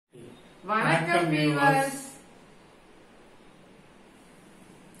வணக்கம் வியூவர்ஸ்.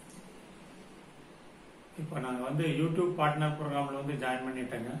 இப்போ நாங்க யூடியூப் பார்ட்னர் ப்ரோக்ராம்ல ஜாயின்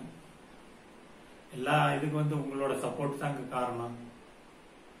பண்ணிட்டேங்க. எல்லா இதுக்கு உங்களோட சப்போர்ட் தாங்க காரணம்.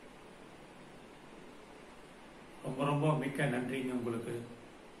 ரொம்ப ரொம்ப மிக்க நன்றிங்க உங்களுக்கு.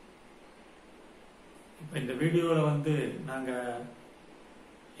 இப்ப இந்த வீடியோல நாங்க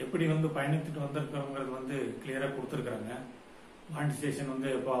எப்படி பயணித்துட்டு வந்திருக்கிறோங்கிறது கிளியரா கொடுத்துருக்குறாங்க. மானிட்டைசேஷன்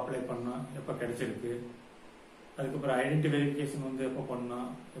எப்போ அப்ளை பண்ணோம், எப்போ கிடைச்சிருக்கு, அதுக்கப்புறம் ஐடென்டி வெரிஃபிகேஷன் எப்போ பண்ணோம்,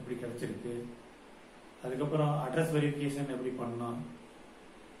 எப்படி கிடைச்சிருக்கு, அதுக்கப்புறம் அட்ரஸ் வெரிஃபிகேஷன் எப்படி பண்ணோம்,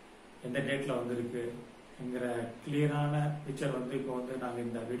 எந்த டேட்ல வந்திருக்கு என்கிற கிளியரான பிக்சர் இப்போ நாங்கள்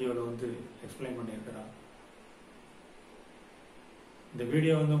இந்த வீடியோவில் எக்ஸ்பிளைன் பண்ணியிருக்கிறோம். இந்த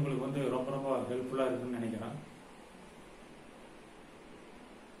வீடியோ உங்களுக்கு ரொம்ப ரொம்ப ஹெல்ப்ஃபுல்லாக இருக்குன்னு நினைக்கிறேன்.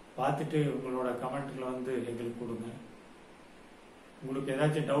 பார்த்துட்டு உங்களோட கமெண்ட்ல எங்களுக்கு கொடுங்க. உங்களுக்கு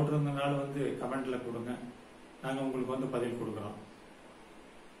ஏதாச்சும் டவுட் இருந்தனால கமெண்ட்ல கொடுங்க. நாங்கள் உங்களுக்கு பதில் கொடுக்குறோம்.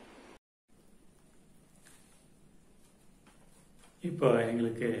 இப்போ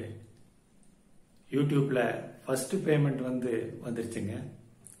எங்களுக்கு யூடியூப்ல ஃபர்ஸ்ட் பேமெண்ட் வந்துருச்சுங்க.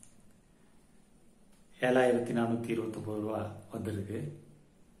 7429 ரூபா வந்திருக்கு.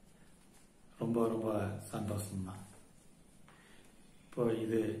 ரொம்ப ரொம்ப சந்தோஷம்தான். இப்போ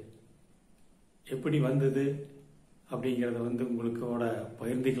இது எப்படி வந்தது அப்படிங்கறத உங்களுக்கோட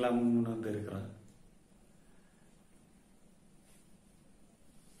பகிர்ந்துக்கலாம்னு இருக்கிறேன்.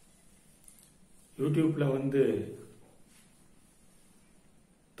 யூடியூப்ல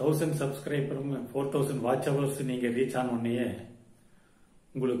 1000 சப்ஸ்கிரைபரும் 4000 வாட்ச் ஹவர்ஸ் நீங்க ரீச் ஆன உடனே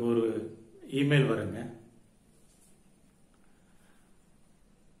உங்களுக்கு ஒரு இமெயில் வருங்க.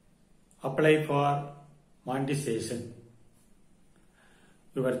 Apply for monetisation.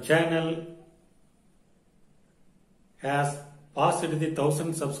 Your channel has passed the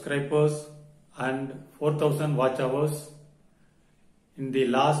 1000 subscribers and 4000 watch hours in the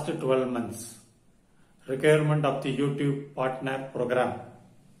last 12 months. Requirement of the YouTube partner program.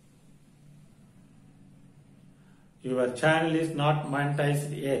 Your channel is not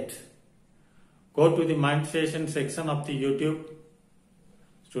monetized yet. Go to the monetization section of the YouTube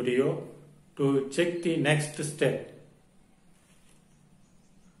studio to check the next step.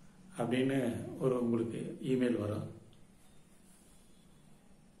 அப்படின்னு உங்களுக்கு email வரும்.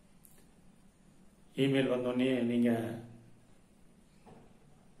 Email வந்தோடனே நீங்க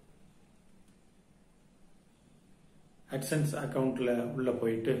AdSense அக்கவுண்ட்ல உள்ள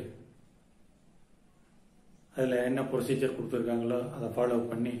போயிட்டு அதுல என்ன ப்ரொசீஜர் கொடுத்துருக்காங்களோ அதை ஃபாலோ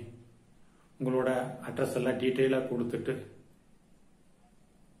பண்ணி உங்களோட அட்ரஸ் எல்லாம் டீட்டெயிலா கொடுத்துட்டு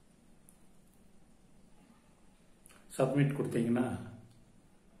சப்மிட் கொடுத்தீங்கன்னா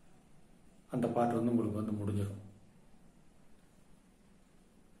அந்த பார்ட் உங்களுக்கு முடிஞ்சிடும்.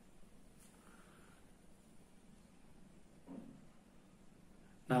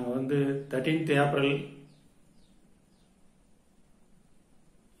 நாங்க 13th ஏப்ரல்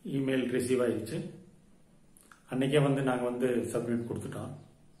இமெயில் ரிசீவ் ஆயிடுச்சு. அன்னைக்கே நாங்க சப்மிட் கொடுத்துட்டோம்.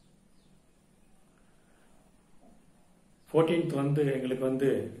 14th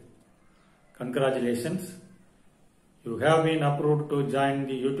எங்களுக்கு congratulations, you have been approved to join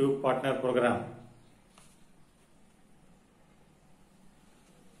the YouTube partner program.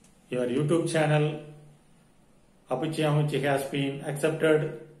 Your YouTube channel Apuchi Amuchi has been accepted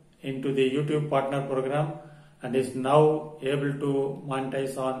into the YouTube partner program and is now able to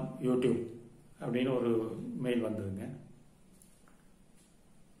monetize on YouTube. அப்படின்னு ஒரு mail வந்ததுங்க.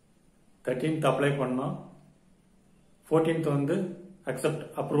 13th apply பண்ணோம். 14th accept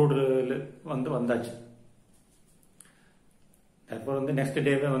approved வந்தாச்சு. அப்புறம் next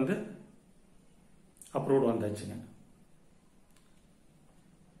டேவே approved வந்தாச்சுங்க.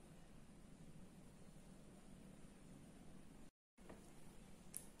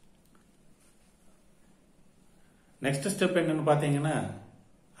 Next step என்னன்னு பாத்தீங்கன்னா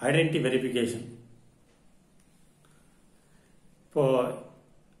ஐடென்டி வெரிஃபிகேஷன். இப்போ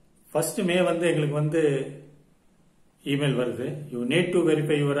ஃபர்ஸ்ட் மே எங்களுக்கு இமெயில் வருது. You need to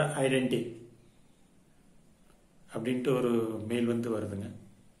verify your identity அப்படின்ட்டு ஒரு மெயில் வருதுங்க.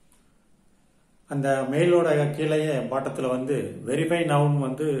 அந்த மெயிலோட கீழேயே பாட்டத்தில் வெரிஃபை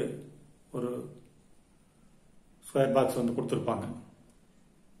நவுன்னு ஒரு ஸ்கொயர் பாக்ஸ் கொடுத்துருப்பாங்க.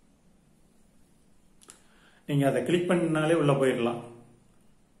 நீங்க அதை கிளிக் பண்ணினாலே உள்ள போயிடலாம்.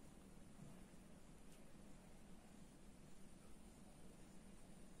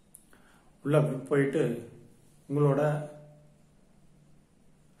 உள்ள போயிட்டு உங்களோட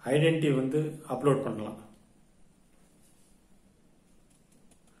ஐடென்டி அப்லோட் பண்ணலாம்.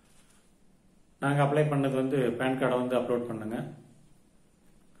 நாங்கள் அப்ளை பண்ணது பேன் கார்டை அப்லோட் பண்ணுங்க.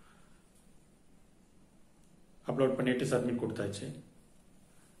 அப்லோட் பண்ணிட்டு சப்மிட் கொடுத்தாச்சு.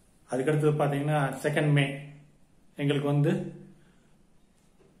 அதுக்கடுத்து பார்த்தீங்கன்னா 2 மே எங்களுக்கு வந்து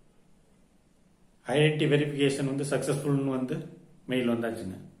ஐடென்டி வெரிஃபிகேஷன் வந்து சக்ஸஸ்ஃபுல்னு வந்து மெயில்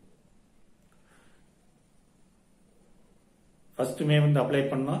வந்தாச்சுங்க. 1 மே வந்து அப்ளை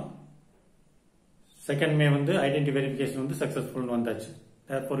பண்ணோம். 2 மே வந்து ஐடென்டி வெரிஃபிகேஷன் வந்து சக்ஸஸ்ஃபுல்னு வந்தாச்சு.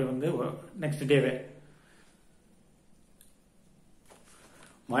 தேர்ஃபோர் வந்து நெக்ஸ்ட் டேவே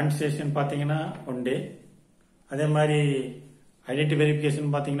மானிட்டைசேஷன் பார்த்தீங்கன்னா 1 டே, அதே மாதிரி ஐடென்டி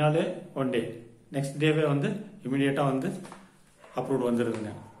வெரிஃபிகேஷன் பார்த்தீங்கன்னாலே 1 டே, நெக்ஸ்ட் டேவே வந்து இமீடியட்டாக வந்து அப்ரூவ்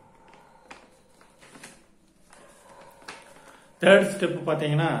வந்துடுதுங்க. 3rd ஸ்டெப்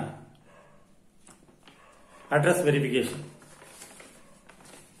பார்த்தீங்கன்னா address verification.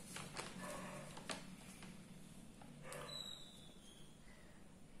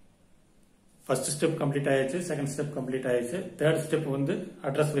 First step complete ஆயிடுச்சு, செகண்ட் ஸ்டெப் கம்ப்ளீட் ஆயிடுச்சு. 3rd ஸ்டெப் வந்து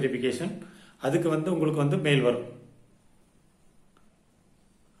அட்ரஸ் வெரிஃபிகேஷன். அதுக்கு வந்து உங்களுக்கு வந்து மெயில் வரும்.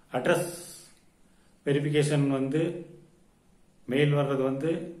 அட்ரஸ் வெரிஃபிகேஷன் வந்து மெயில் வர்றது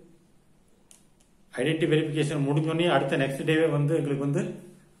வந்து ஐடென்டி வெரிஃபிகேஷன் முடிஞ்சோடனே அடுத்த நெக்ஸ்ட் டேவே வந்து எங்களுக்கு வந்து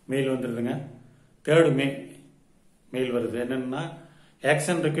மெயில் வந்துடுதுங்க. 3rd மே மெயில் வருது. என்னன்னா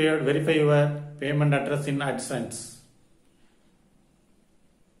action required verify your payment address in AdSense.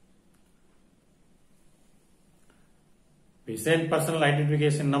 We send personal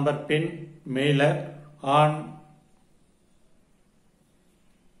identification number PIN mailer on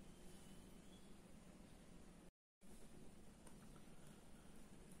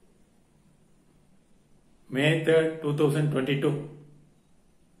May 3rd, 2022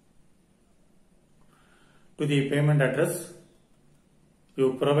 to the payment address you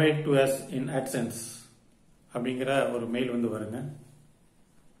provide to us in AdSense அப்படிங்கிற ஒரு mail வந்து வருங்க.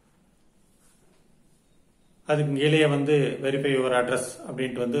 அதுக்கு கீழே வந்து verify your address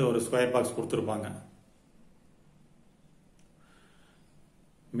அப்படின்ட்டு வந்து ஒரு ஸ்கொயர் பாக்ஸ் கொடுத்துருப்பாங்க.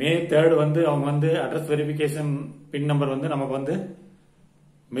 May 3rd வந்து அவங்க வந்து அட்ரஸ் வெரிஃபிகேஷன் பின் நம்பர் வந்து நமக்கு வந்து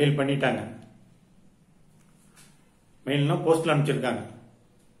மெயில் பண்ணிட்டாங்க. மெயில்னா போஸ்ட்ல அனுப்பிச்சிருக்காங்க.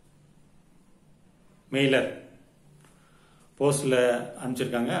 மெயிலர் போஸ்ட்ல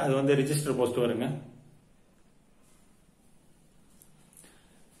அனுப்பிச்சிருக்காங்க. அது வந்து ரிஜிஸ்டர் போஸ்ட் வருங்க.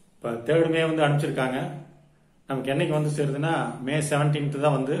 இப்போ 3rd மே வந்து அனுப்பிச்சிருக்காங்க. நமக்கு என்னைக்கு வந்து சேருதுன்னா May 17th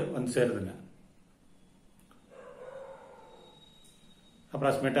தான் வந்து சேருதுங்க.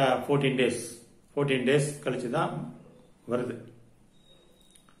 அப்ராக்சிமேட்டா 14 டேஸ் கழிச்சு தான் வருது.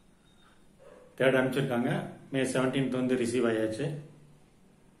 3rd அனுப்பிச்சிருக்காங்க. May 17th வந்து ரிசீவ் ஆயாச்சு.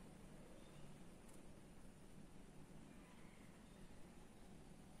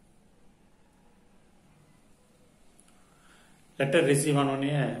 லெட்டர் ரிசீவ்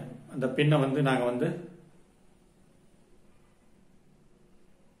ஆனோடனே அந்த பின்னை வந்து நாங்கள் வந்து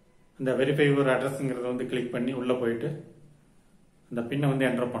இந்த வெரிஃபை யுவர் அட்ரஸ்ங்கிறத வந்து கிளிக் பண்ணி உள்ளே போயிட்டு அந்த பின்னை வந்து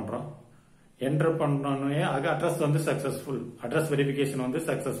என்டர் பண்ணுறோம். என்டர் பண்ணோன்னே அட்ரஸ் வந்து சக்ஸஸ்ஃபுல், அட்ரஸ் வெரிஃபிகேஷன் வந்து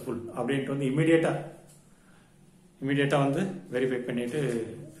சக்ஸஸ்ஃபுல் அப்படின்ட்டு வந்து இமீடியட்டாக வந்து வெரிஃபை பண்ணிட்டு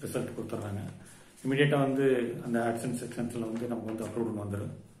ரிசல்ட் கொடுத்துட்றாங்க. இமீடியட்டாக வந்து அந்த AdSense செக்ஷன்ஸில் வந்து நமக்கு வந்து அப்ரூவ்டு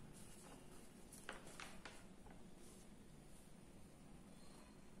வந்துடும்.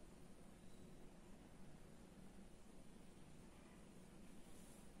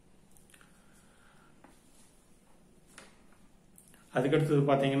 அதுக்கடுத்தது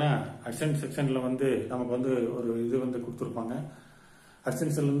பார்த்தீங்கன்னா AdSense செக்ஷனில் வந்து நமக்கு வந்து ஒரு இது வந்து கொடுத்துருப்பாங்க.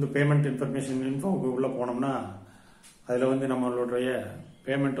 AdSenseலேருந்து பேமெண்ட் இன்ஃபர்மேஷன் இன்ஃபோவுக்கு உள்ளே போனோம்னா அதில் வந்து நம்மளுடைய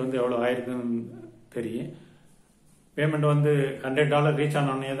பேமெண்ட் வந்து எவ்வளோ ஆயிருக்குன்னு தெரியும். பேமெண்ட் வந்து $100 ரீச்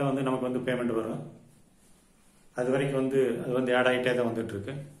ஆனோடனே தான் வந்து நமக்கு வந்து பேமெண்ட் வரும். அது வரைக்கும் வந்து அது வந்து ஆட் ஆகிட்டே தான் வந்துட்டு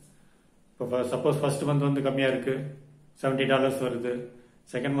இருக்கு. இப்போ சப்போஸ் ஃபர்ஸ்ட் மந்த் வந்து கம்மியாக இருக்கு, $70 வருது.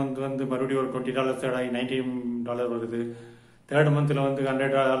 செகண்ட் மந்த் வந்து மறுபடியும் ஒரு $20 ஆட் ஆகி $90 வருது. 3rd மந்த்தில் வந்து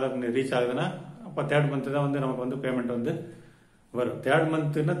 $100 ரீச் ஆகுதுன்னா அப்போ 3rd மந்த் தான் வந்து நமக்கு வந்து பேமெண்ட் வந்து வரும். 3rd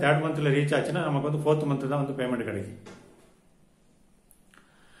மந்த்தில் ரீச் ஆச்சுன்னா நமக்கு வந்து 4th மந்த் தான் வந்து பேமெண்ட் கிடைக்கும்.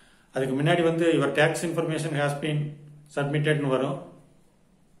 அதுக்கு முன்னாடி வந்து your tax information has been சப்மிட்டட்னு வரும்.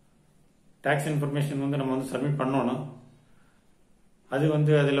 டேக்ஸ் இன்ஃபர்மேஷன் வந்து நம்ம வந்து சப்மிட் பண்ணணும். அது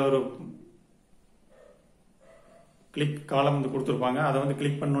வந்து அதில் ஒரு கிளிக் காலம் வந்து கொடுத்துருப்பாங்க. அதை வந்து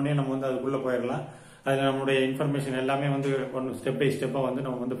கிளிக் பண்ணோடனே நம்ம வந்து அதுக்குள்ளே போயிடலாம். அதில் நம்மளுடைய இன்ஃபர்மேஷன் எல்லாமே வந்து ஒன்று ஸ்டெப் பை ஸ்டெப்பாக வந்து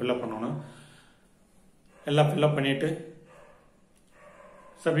நம்ம வந்து ஃபில்அப் பண்ணணும். எல்லாம் ஃபில்அப் பண்ணிவிட்டு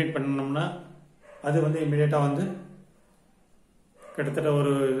சப்மிட் பண்ணோம்னா அது வந்து இமீடியட்டாக வந்து கிட்டத்தட்ட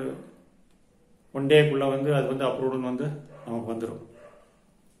ஒரு 1 டேக்குள்ளே வந்து அது வந்து அப்ரூவ்டுன்னு வந்து நமக்கு வந்துடும்.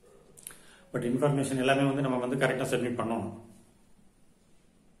 பட் இன்ஃபர்மேஷன் எல்லாமே வந்து நம்ம வந்து கரெக்டாக சப்மிட் பண்ணணும்.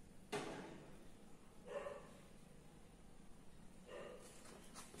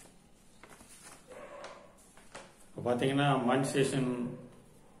 இப்போ பார்த்தீங்கன்னா மானிட்டைசேஷன்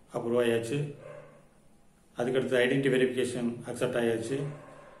அப்ரூவ் ஆயாச்சு. அதுக்கடுத்து ஐடென்டி வெரிஃபிகேஷன் அக்செப்ட் ஆயாச்சு.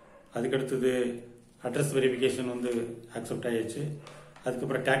 அதுக்கடுத்தது அட்ரஸ் வெரிஃபிகேஷன் வந்து அக்செப்ட் ஆயாச்சு.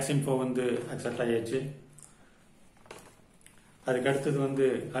 அதுக்கப்புறம் டேக்ஸ் இன்ஃபோ வந்து அக்செப்ட் ஆயாச்சு. அதுக்கடுத்தது வந்து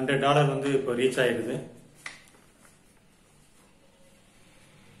 $100 வந்து இப்போ ரீச் ஆயிடுது.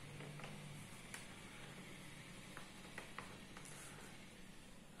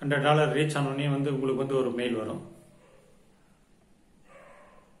 $100 ரீச் ஆனோடனே வந்து உங்களுக்கு வந்து ஒரு மெயில் வரும்.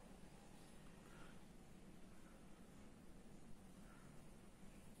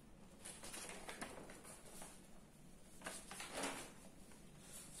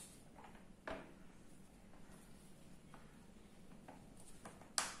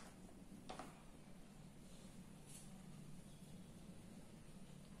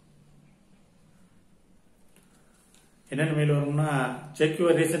 என்னென்ன மெயில் வரும்னா, check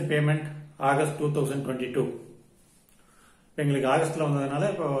your recent payment August 2022. இப்போ எங்களுக்கு ஆகஸ்ட்டில் வந்ததுனால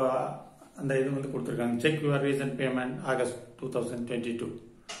இப்போ அந்த இது வந்து கொடுத்துருக்காங்க. Check your recent payment August 2022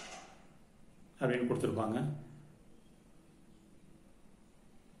 அப்படின்னு கொடுத்துருப்பாங்க.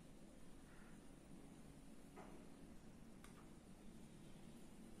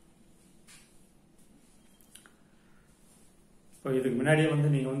 இப்போ இதுக்கு முன்னாடியே வந்து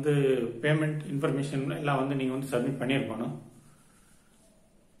நீங்கள் வந்து பேமெண்ட் இன்ஃபர்மேஷன் எல்லாம் வந்து நீங்கள் வந்து சப்மிட் பண்ணியிருக்கணும்.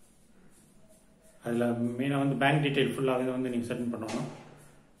 அதில் மெயினாக வந்து பேங்க் டீட்டெயில் ஃபுல்லாக வந்து நீங்கள் சப்மிட் பண்ணணும்.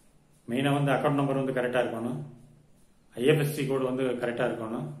 மெயினாக வந்து அக்கௌண்ட் நம்பர் வந்து கரெக்டாக இருக்கணும். ஐஎஃப்எஸ்சி கோடு வந்து கரெக்டாக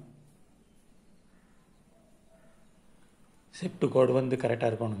இருக்கணும். ஷிஃப்ட் கோடு வந்து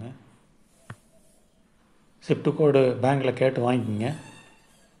கரெக்டாக இருக்கணுங்க. ஷிஃப்ட் கோடு பேங்க்கில் கேட்டு வாங்கிக்கிங்க.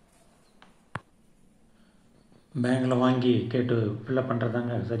 பேங்கில் வாங்கி கேட்டு ஃபில்லப்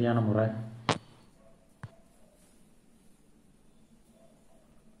பண்ணுறதாங்க சரியான முறை.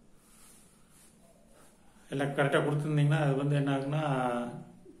 எல்லாம் கரெக்டாக கொடுத்துருந்தீங்கன்னா அது வந்து என்ன ஆகுன்னா,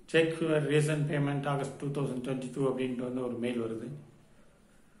 check your recent payment August 2022 அப்படின்ட்டு வந்து ஒரு மெயில் வருது.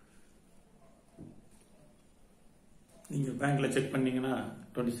 நீங்கள் பேங்க்கில் செக் பண்ணிங்கன்னா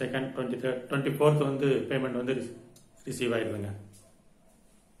 22nd 23rd 24th வந்து பேமெண்ட் வந்து ரிசீவ் ஆகிடுதுங்க.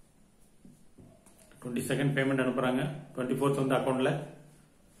 22nd பேமெண்ட் அனுப்புகிறாங்க, 24th வந்து அக்கௌண்ட்டில்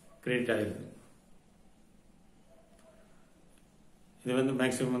கிரெடிட் ஆகிடுது. இது வந்து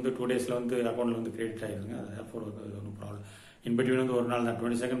மேக்ஸிமம் வந்து 2 daysல வந்து அக்கௌண்ட்டில் வந்து கிரெடிட் ஆகிடுதுங்க. அது ஒன்றும் ப்ராப்ளம். இன்பிட்வீன் வந்து ஒரு நாள் தான்.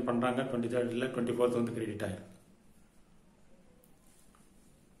 22nd பண்ணுறாங்க, 23rd இல்லை 24th வந்து கிரெடிட் ஆகிடும்.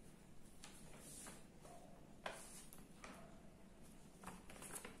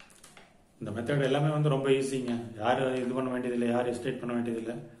 இந்த மெத்தட் எல்லாமே வந்து ரொம்ப ஈஸிங்க. யாரும் இது பண்ண வேண்டியதில்லை, யாரும் எஸ்டேட் பண்ண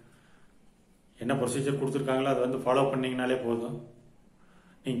வேண்டியதில்லை. என்ன ப்ரொசீஜர் கொடுத்துருக்காங்களோ அதை வந்து ஃபாலோ பண்ணிங்கனாலே போதும்.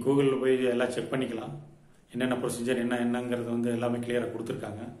 நீங்கள் கூகுளில் போய் எல்லாம் செக் பண்ணிக்கலாம். என்னென்ன ப்ரொசீஜர் என்னங்கிறது வந்து எல்லாமே கிளியராக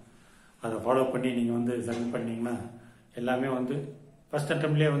கொடுத்துருக்காங்க. அதை ஃபாலோ பண்ணி நீங்கள் வந்து சப்மிட் பண்ணிங்கன்னா எல்லாமே வந்து ஃபஸ்ட்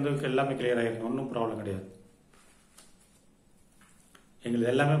அட்டம்ப்ட்லேயே வந்து எல்லாமே கிளியர் ஆகிருக்கும். ஒன்றும் ப்ராப்ளம் கிடையாது.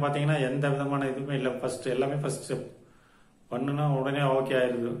 எங்களுக்கு எல்லாமே பார்த்தீங்கன்னா எந்த விதமான இதுவுமே இல்லை. எல்லாமே ஃபஸ்ட் ஸ்டெப் பண்ணுனா உடனே ஓகே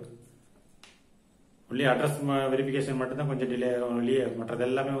ஆயிடுது. ஒன்லி அட்ரஸ் வெரிஃபிகேஷன் மட்டும்தான் கொஞ்சம் டிலே ஆகும். வெளியே மற்றது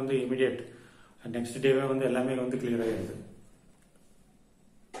எல்லாமே வந்து இமீடியட் நெக்ஸ்ட் டேவே வந்து எல்லாமே வந்து கிளியர் ஆகிடுது.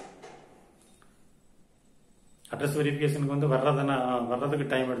 அட்ரஸ் வெரிஃபிகேஷனுக்கு வந்து வர்றதுக்கு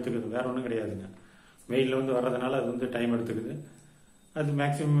டைம் எடுத்துக்குது, வேற ஒன்றும் கிடையாதுங்க. மெயிலில் வந்து வர்றதுனால அது வந்து டைம் எடுத்துக்குது. அது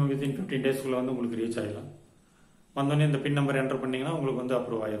மேக்ஸிமம் வித்தின் 15 daysக்குள்ளே வந்து உங்களுக்கு ரீச் ஆகிடலாம். வந்தோடனே இந்த பின் நம்பர் என்டர் பண்ணிங்கன்னா உங்களுக்கு வந்து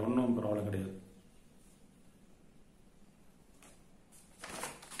அப்ரூவ் ஆகிடும். ஒன்றும் ப்ராப்ளம் கிடையாது.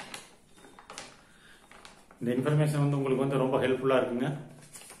 இந்த இன்ஃபர்மேஷன் வந்து உங்களுக்கு வந்து ரொம்ப ஹெல்ப்ஃபுல்லாக இருக்குங்க.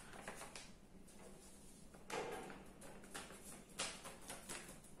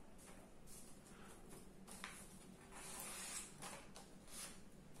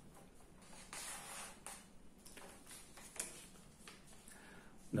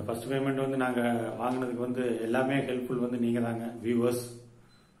 இந்த ஃபர்ஸ்ட் பேமெண்ட் வந்து நாங்கள் வாங்கினதுக்கு வந்து எல்லாமே ஹெல்ப்ஃபுல் வந்து நீங்கள் தாங்க வியூவர்ஸ்.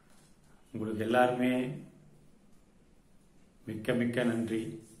 உங்களுக்கு எல்லாருமே மிக்க மிக்க நன்றி.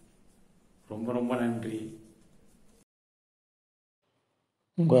 ரொம்ப ரொம்ப நன்றி.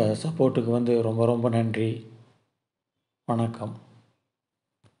 உங்கள் சப்போர்ட்டுக்கு வந்து ரொம்ப ரொம்ப நன்றி. வணக்கம்.